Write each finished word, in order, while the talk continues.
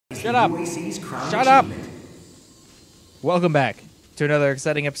Shut up! Shut up! Welcome back to another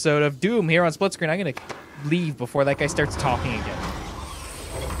exciting episode of Doom here on SplitScreen. I'm gonna leave before that guy starts talking again.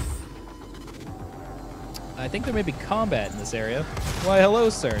 I think there may be combat in this area. Why, hello,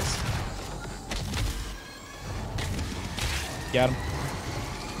 sirs. Got him.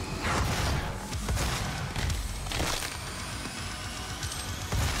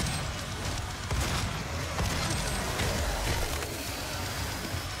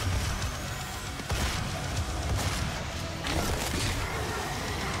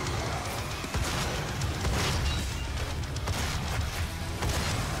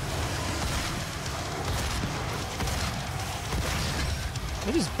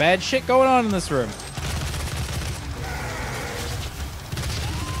 There's just bad shit going on in this room.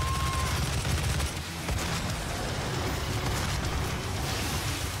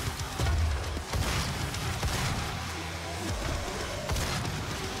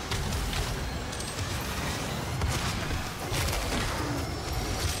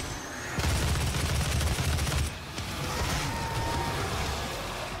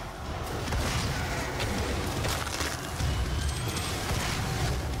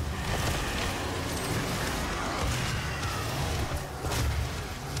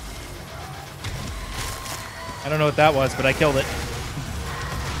 I don't know what that was, but I killed it.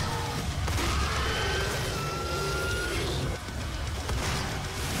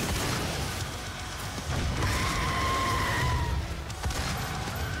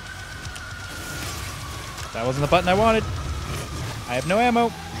 That wasn't the button I wanted. I have no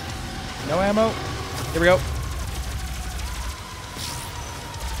ammo. No ammo. Here we go.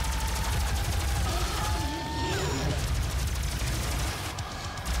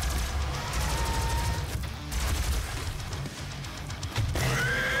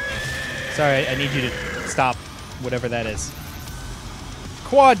 Sorry, I need you to stop whatever that is.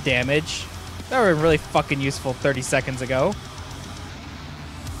 Quad damage. That were really fucking useful 30 seconds ago.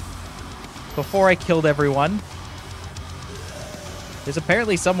 Before I killed everyone. There's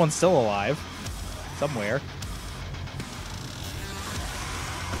apparently someone still alive. Somewhere.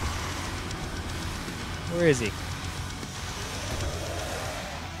 Where is he?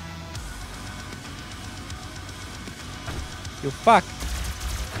 You fuck.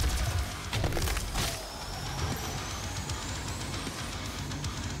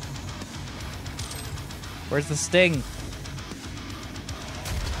 Where's the sting?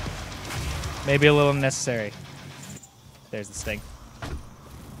 Maybe a little unnecessary. There's the sting.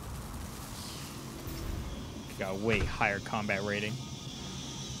 Got a way higher combat rating.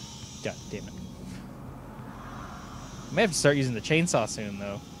 God damn it. I may have to start using the chainsaw soon,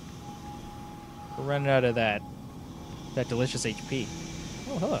 though. We're running out of that delicious HP.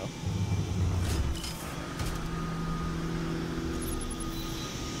 Oh, hello.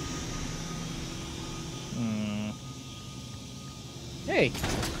 Hey,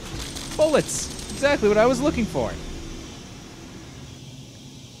 bullets! Exactly what I was looking for.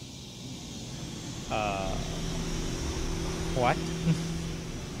 What?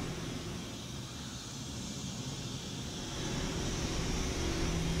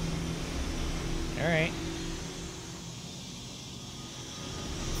 Alright.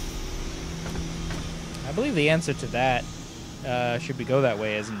 I believe the answer to that, should we go that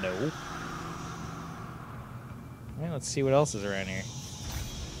way, is no. Alright, let's see what else is around here.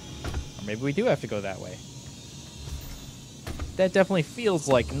 Or maybe we do have to go that way. That definitely feels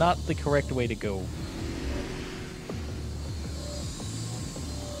like not the correct way to go.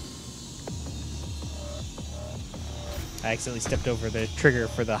 I accidentally stepped over the trigger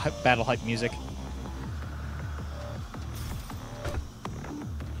for the battle hype music.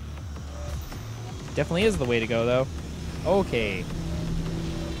 Definitely is the way to go, though. Okay.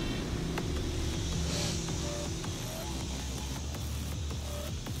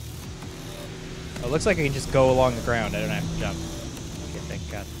 Oh, it looks like I can just go along the ground. I don't have to jump. Okay,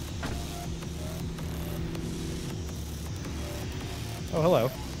 thank God. Oh, hello.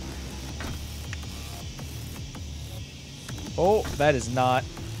 Oh, that is not...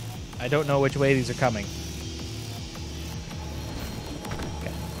 I don't know which way these are coming.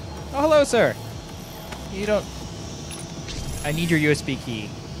 Okay. Oh, hello, sir. You don't... I need your USB key.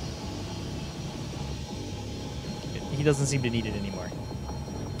 He doesn't seem to need it anymore.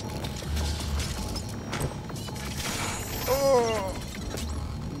 Oh,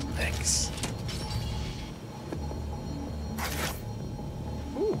 thanks.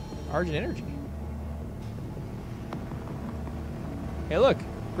 Ooh, Argent Energy. Hey, look.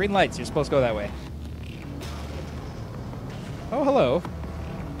 Green lights. You're supposed to go that way. Oh, hello.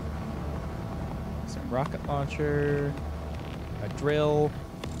 Some rocket launcher. A drill.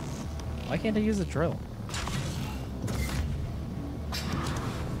 Why can't I use a drill?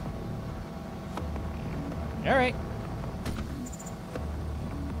 All right.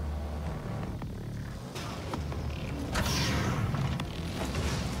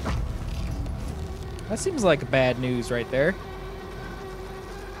 That seems like bad news right there.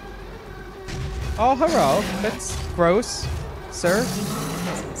 Oh, hello. That's gross, sir.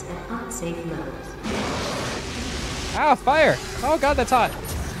 Ah, fire! Oh god, that's hot.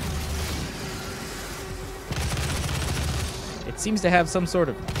 It seems to have some sort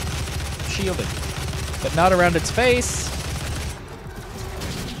of shielding, but not around its face.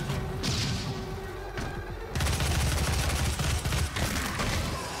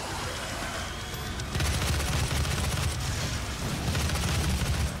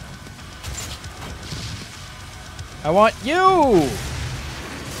 I want you!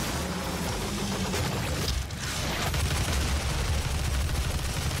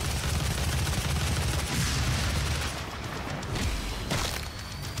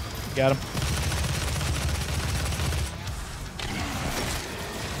 Got him.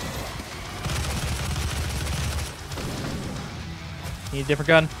 Need a different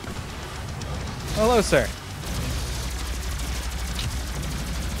gun? Hello, sir.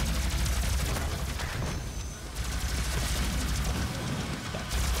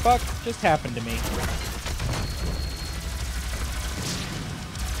 What the fuck just happened to me?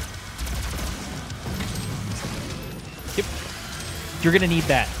 Yep. You're gonna need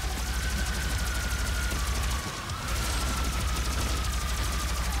that.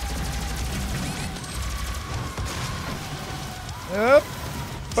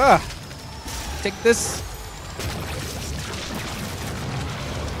 Up. Take this.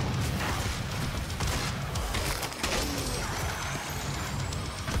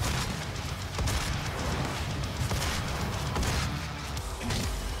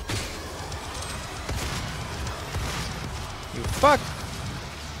 You fuck.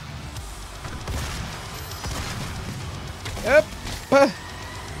 Up.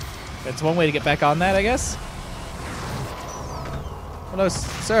 That's one way to get back on that, I guess. Hello,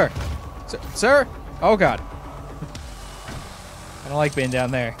 sir. Sir? Oh, God. I don't like being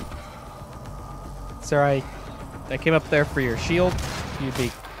down there. Sir, I came up there for your shield. You'd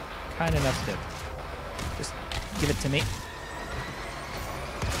be kind enough to just give it to me.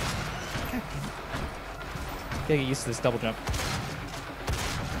 God damn it. Gotta get used to this double jump.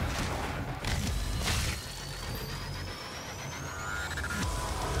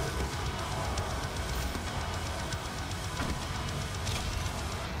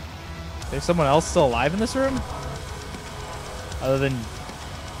 There's someone else still alive in this room? Other than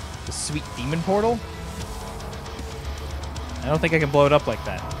the sweet demon portal? I don't think I can blow it up like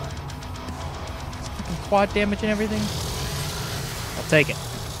that. It's fucking quad damage and everything. I'll take it.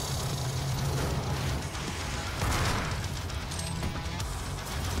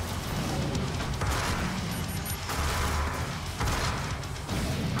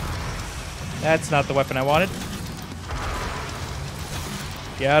 That's not the weapon I wanted.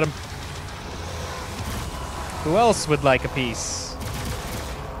 Got him. Who else would like a piece?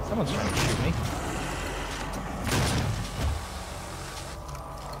 Someone's trying to shoot me.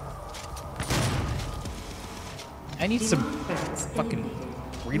 I need some fucking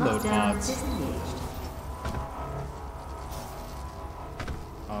reload mods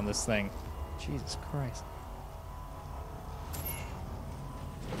on this thing. Jesus Christ.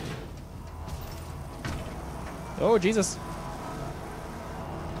 Oh, Jesus.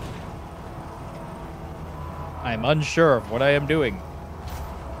 I am unsure of what I am doing.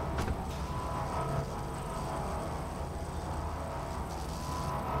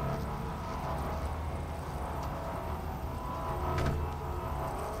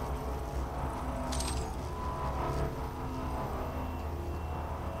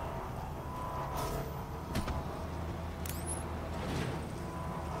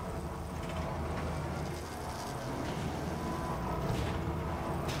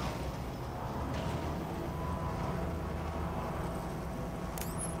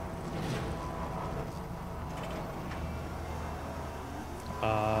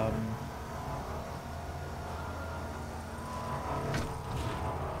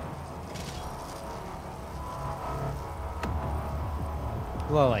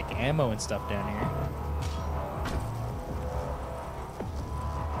 A lot of like ammo and stuff down here.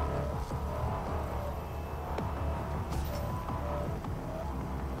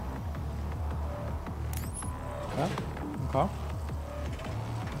 Okay.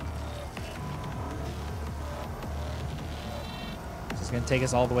 This is gonna take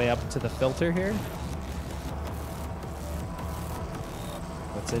us all the way up to the filter here.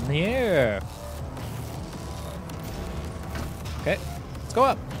 What's in the air? Okay, let's go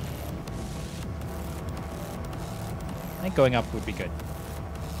up. I think going up would be good.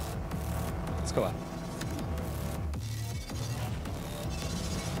 Let's go up.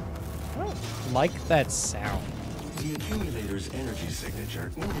 I don't like that sound. The accumulator's energy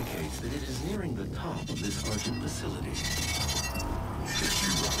signature indicates that it is nearing the top of this Argent facility. If you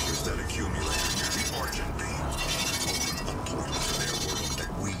ruptures that accumulator near the Argent beam, open a portal to their world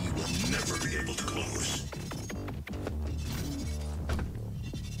that we will never be able to close.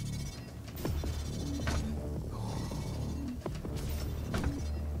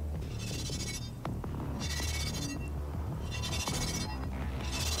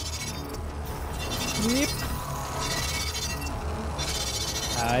 Yep.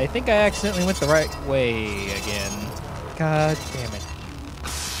 I think I accidentally went the right way again. God damn it.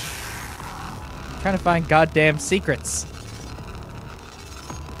 I'm trying to find goddamn secrets.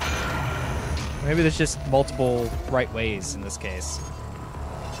 Maybe there's just multiple right ways in this case.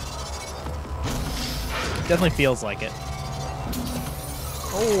 It definitely feels like it.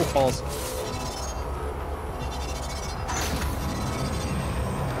 Oh, balls.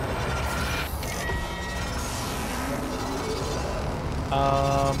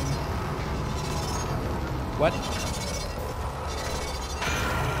 What?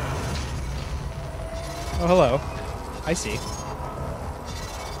 Oh, hello. I see.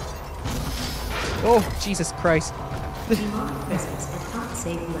 Oh, Jesus Christ.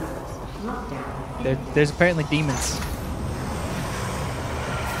 There's apparently demons.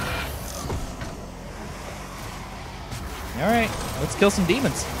 Alright, let's kill some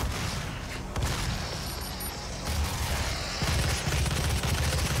demons.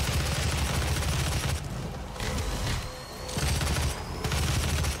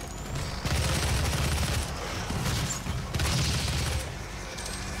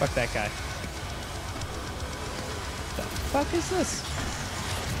 Fuck that guy. The fuck is this?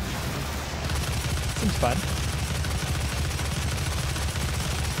 Seems fun.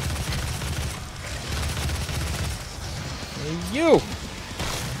 Hey, you!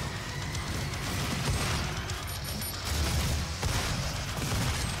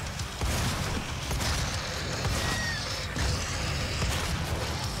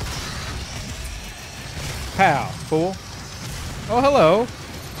 Pow, fool. Oh, hello.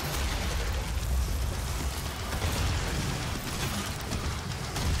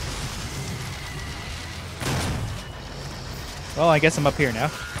 Well, I guess I'm up here now.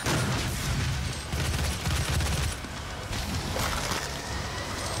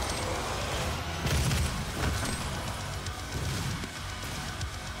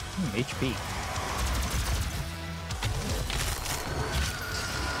 HP.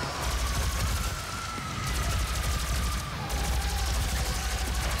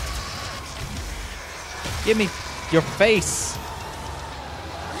 Give me your face.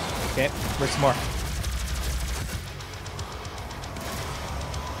 Okay, where's some more?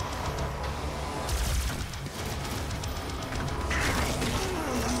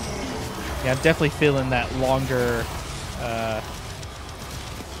 Yeah, I'm definitely feeling that longer,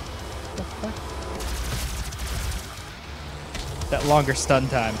 what the fuck? That longer stun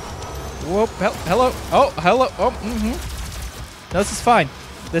time. Whoop, hello, oh, hello, oh, No, this is fine.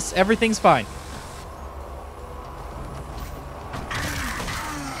 Everything's fine.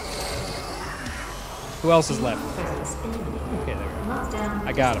 Who else is left? Okay, there we go.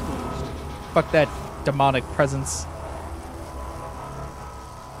 I got him. Fuck that demonic presence.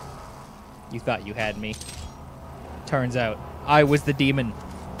 You thought you had me. Turns out, I was the demon.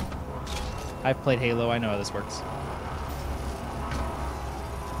 I've played Halo, I know how this works.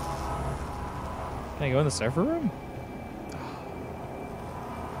 Can I go in the server room?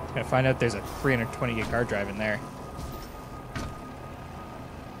 Gotta find out there's a 320 gig hard drive in there.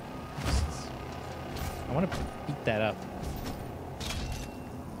 I want to beat that up.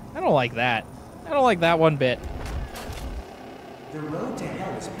 I don't like that. I don't like that one bit. The road to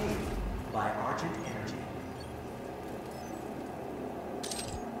hell is paved by Argent energy.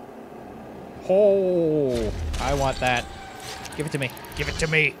 Oh, I want that. Give it to me. Give it to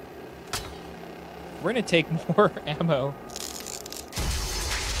me. We're gonna take more ammo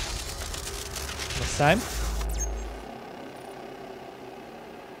this time.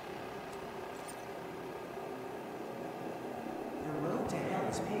 The road to hell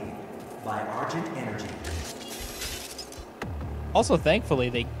is paved by Argent energy. Also, thankfully,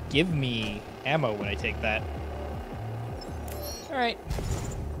 they give me ammo when I take that. All right.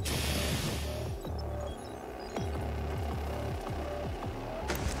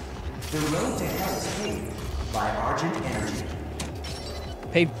 The road to hell is paved by Argent energy.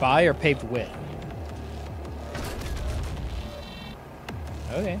 Paved by or paved with?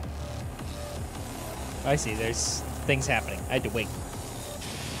 Okay. I see. There's things happening. I had to wait.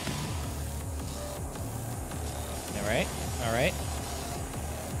 Alright. Alright.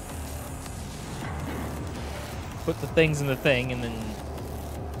 Put the things in the thing, and then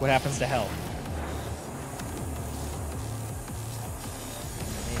what happens to hell?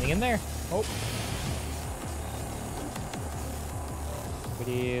 Anything in there? Oh.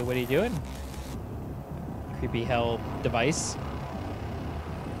 What are you doing? Creepy hell device.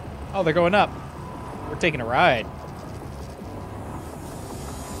 Oh, they're going up. We're taking a ride.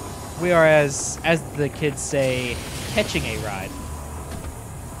 We are, as the kids say, catching a ride.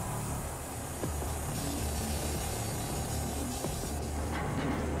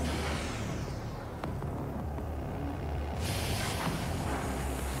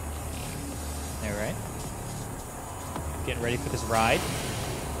 All right. Getting ready for this ride.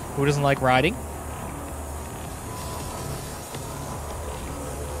 Who doesn't like riding?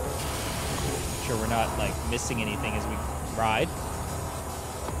 Sure we're not like missing anything as we ride.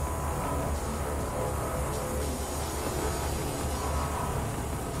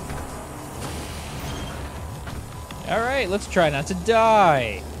 All right, let's try not to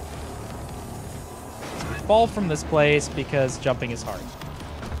die. Let's fall from this place because jumping is hard.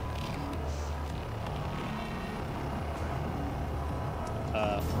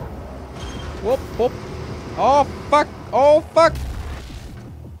 Whoop, whoop. Oh, fuck. Oh, fuck.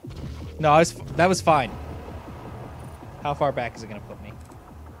 No, that was fine. How far back is it going to put me?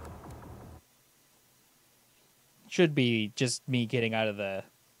 Should be just me getting out of the...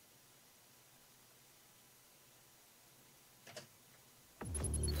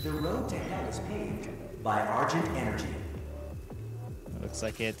 The road to hell is paved by Argent Energy. Looks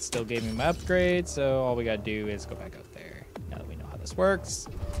like it still gave me my upgrade, so all we gotta do is go back out there. Now that we know how this works.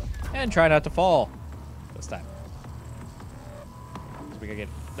 And try not to fall this time. So we gotta get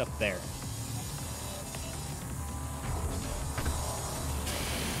up there.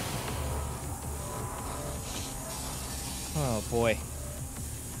 Oh boy.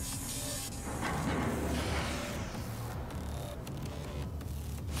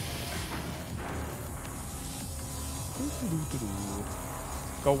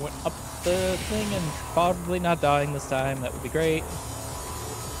 Going up the thing and probably not dying this time. That would be great.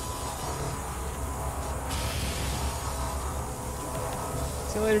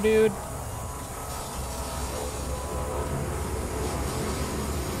 See you later, dude.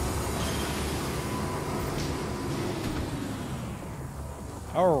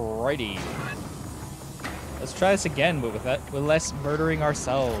 Alrighty. Let's try this again, but with less murdering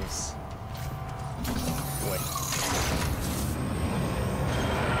ourselves. Boy.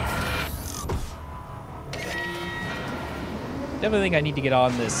 Definitely think I need to get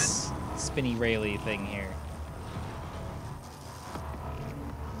on this spinny raily thing here.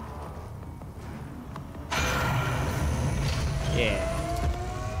 Yeah.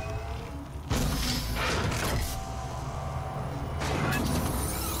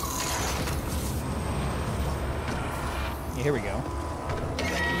 Yeah, here we go.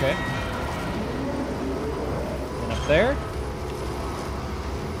 Okay. And up there.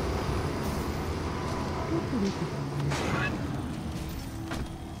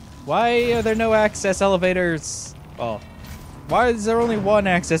 Why are there no access elevators? Well, why is there only one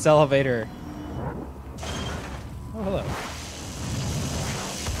access elevator? Oh, hello.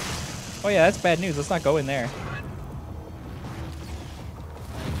 Oh yeah, that's bad news. Let's not go in there.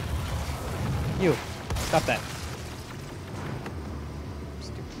 You. Stop that.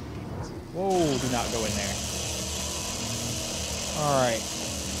 Stupid demons. Whoa, do not go in there. Alright.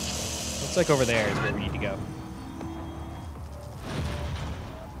 Looks like over there is where we need to go.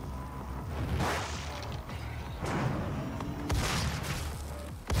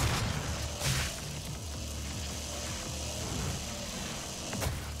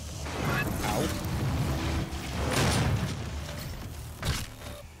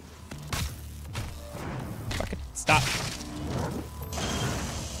 Stop.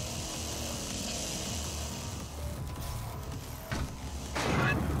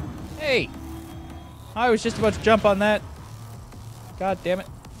 Hey! I was just about to jump on that. God damn it.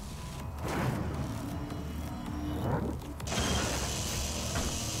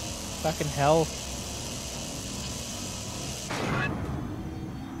 Fucking hell.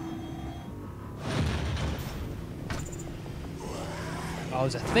 Oh,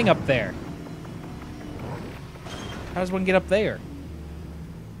 there's a thing up there. How does one get up there?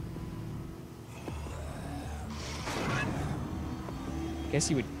 Guess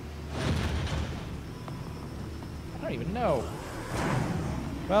you would... I don't even know.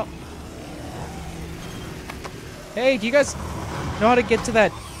 Well. Hey, do you guys know how to get to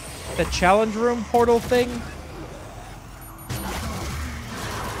that challenge room portal thing?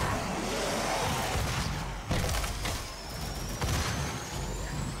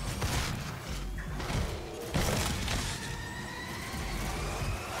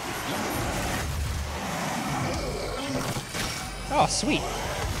 Oh, sweet.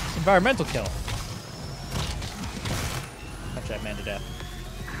 Environmental kill. Punch that man to death.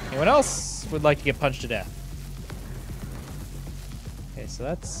 Anyone else would like to get punched to death? Okay, so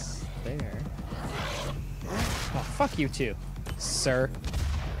that's there. Oh, fuck you too, sir.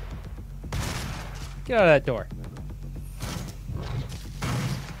 Get out of that door.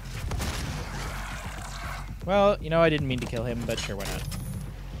 Well, you know, I didn't mean to kill him, but sure, why not?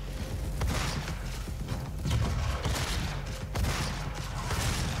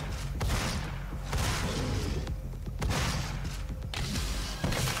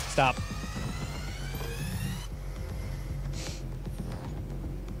 Stop.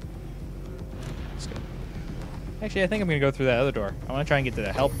 Let's go. Actually, I think I'm gonna go through that other door. I want to try and get to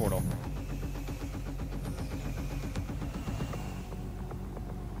the hell portal.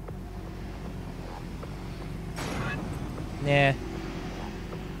 Nah.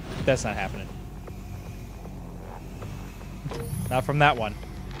 That's not happening. Not from that one.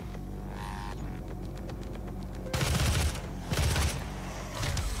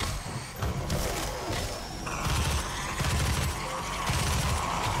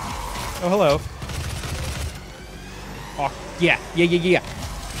 Oh, hello. Oh, yeah. Yeah.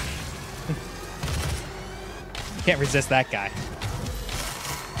 Can't resist that guy.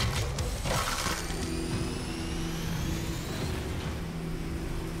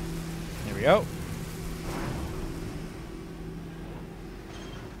 There we go.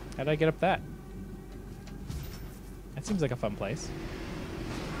 How did I get up that? That seems like a fun place.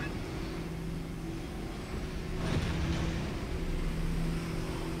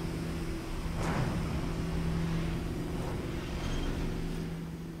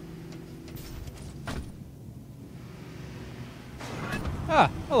 Ah,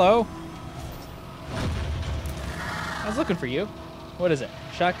 hello. I was looking for you. What is it?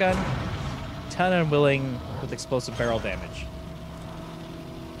 Shotgun? Ton unwilling with explosive barrel damage.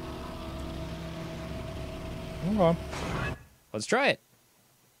 Okay. Let's try it.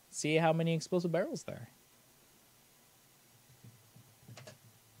 See how many explosive barrels there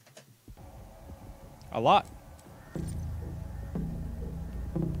are. A lot.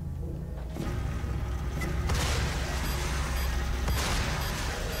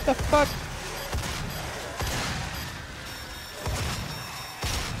 The fuck?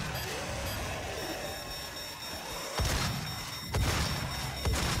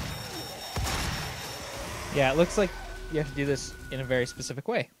 Yeah, it looks like you have to do this in a very specific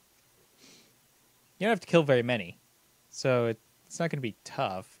way. You don't have to kill very many, so it's not going to be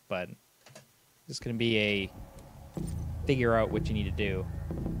tough, but it's going to be a figure out what you need to do.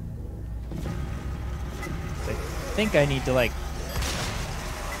 So I think I need to, like,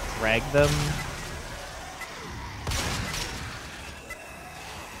 drag them.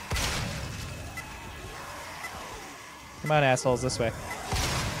 Come on, assholes, this way.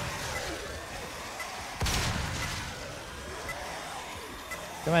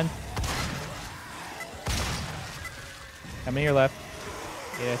 Come on. How many are left?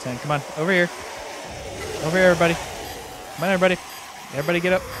 8 out of 10. Come on, over here. Over here, everybody. Come on, everybody. Everybody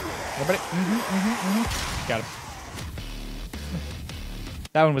get up. Everybody. Got him.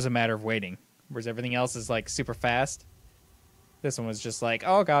 That one was a matter of waiting, whereas everything else is like super fast. This one was just like,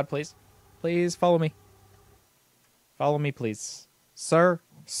 oh God, please. Please follow me. Follow me, please. Sir,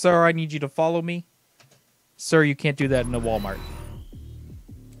 I need you to follow me. Sir, you can't do that in a Walmart.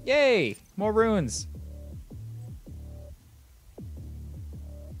 Yay! More runes.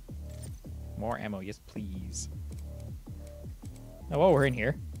 More ammo, yes please. Now while we're in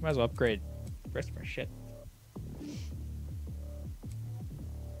here, might as well upgrade the rest of our shit.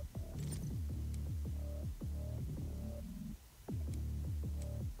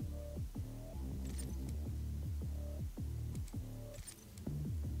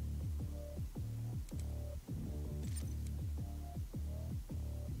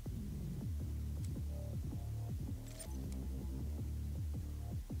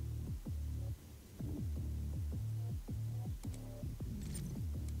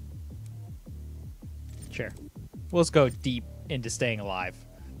 Sure. We'll just go deep into staying alive.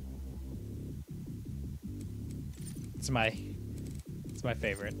 It's my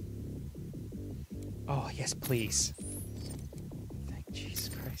favorite. Oh, yes, please. Thank Jesus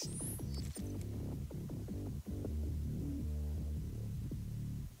Christ.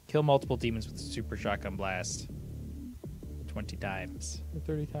 Kill multiple demons with a super shotgun blast. 20 times. Or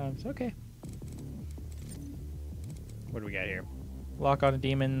 30 times. Okay. What do we got here? Lock on to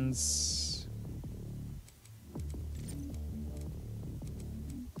demons.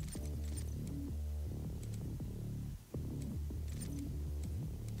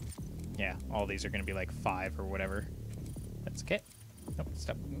 Yeah, all these are going to be like 5 or whatever. That's okay. Nope,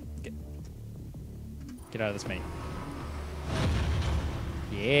 stop. Get out of this menu.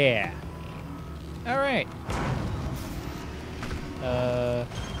 Yeah. All right. The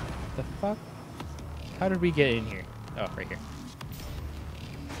fuck? How did we get in here? Oh, right here.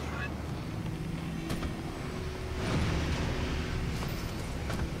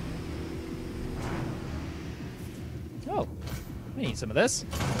 Oh, I need some of this.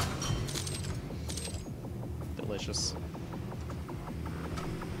 Delicious.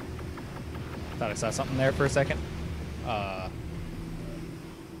 Thought I saw something there for a second.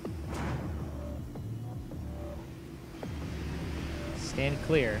 Stand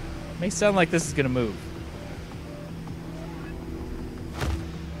clear. May sound like this is gonna move.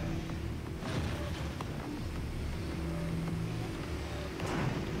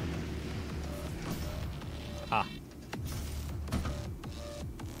 Ah.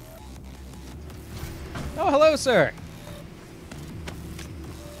 Oh, hello, sir.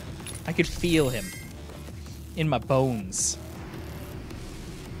 I could feel him in my bones.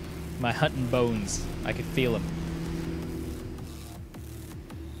 My hunting bones. I could feel him.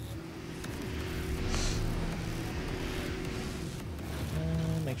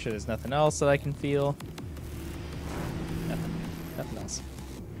 Make sure there's nothing else that I can feel. Nothing else.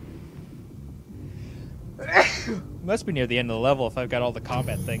 Must be near the end of the level if I've got all the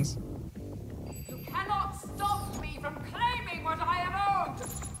combat things. You cannot stop me from claiming what I am owed!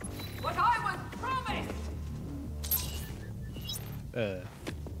 What I was promised!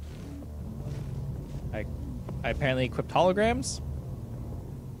 I apparently equipped holograms.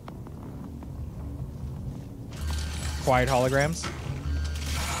 Acquired holograms.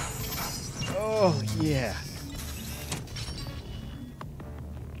 Oh, yeah.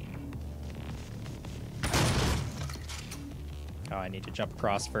 Oh, I need to jump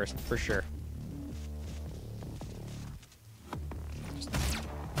across first, for sure.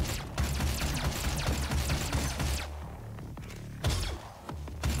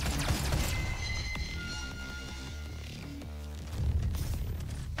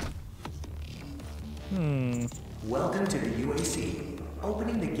 Welcome to the UAC,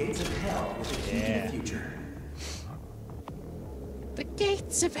 opening the gates of hell with a peek in the future. The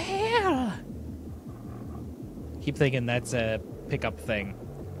gates of hell! Keep thinking that's a pickup thing.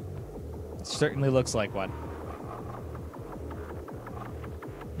 It certainly looks like one.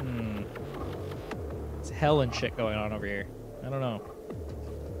 It's hell and shit going on over here. I don't know.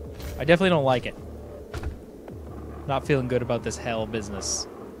 I definitely don't like it. Not feeling good about this hell business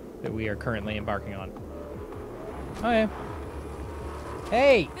that we are currently embarking on. Oh, yeah.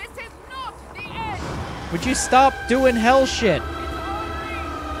 Hey! This is not the end! Would you stop doing hell shit? It's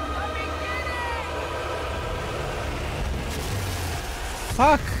only the beginning!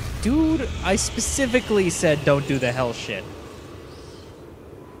 Fuck, dude. I specifically said don't do the hell shit.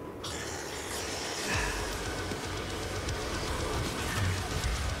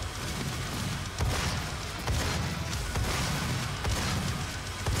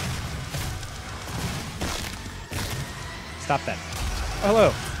 Stop that. Oh,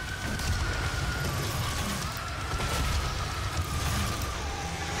 hello.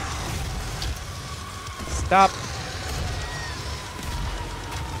 Stop.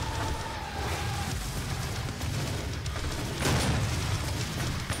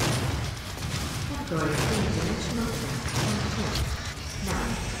 Category 3-dimensional content. 9,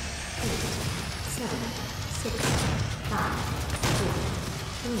 8, 7, 6, 5, 4,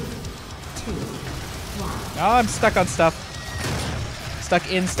 3, 2, 1. Oh, I'm stuck on stuff. Stuck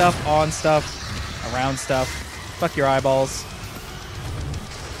in stuff, on stuff, around stuff. Fuck your eyeballs.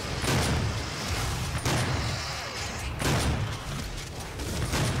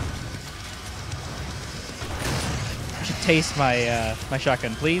 I should taste my my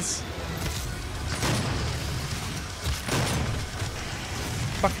shotgun, please.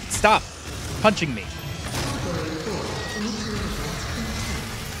 Fuck! Stop punching me. Category 4 initial events content.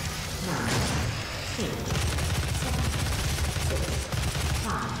 9, 8, 7, 6,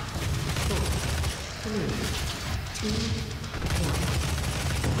 5, 4, 3, 2,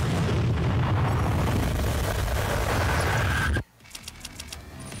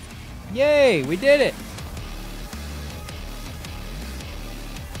 1. Yay! We did it!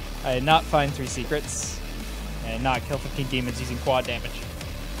 I did not find 3 secrets, and not kill 15 demons using quad damage.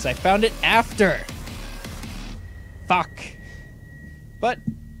 Because I found it after. Fuck. But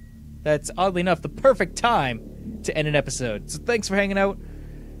that's oddly enough the perfect time to end an episode. So thanks for hanging out.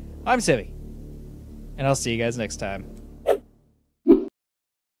 I'm Civvie. And I'll see you guys next time.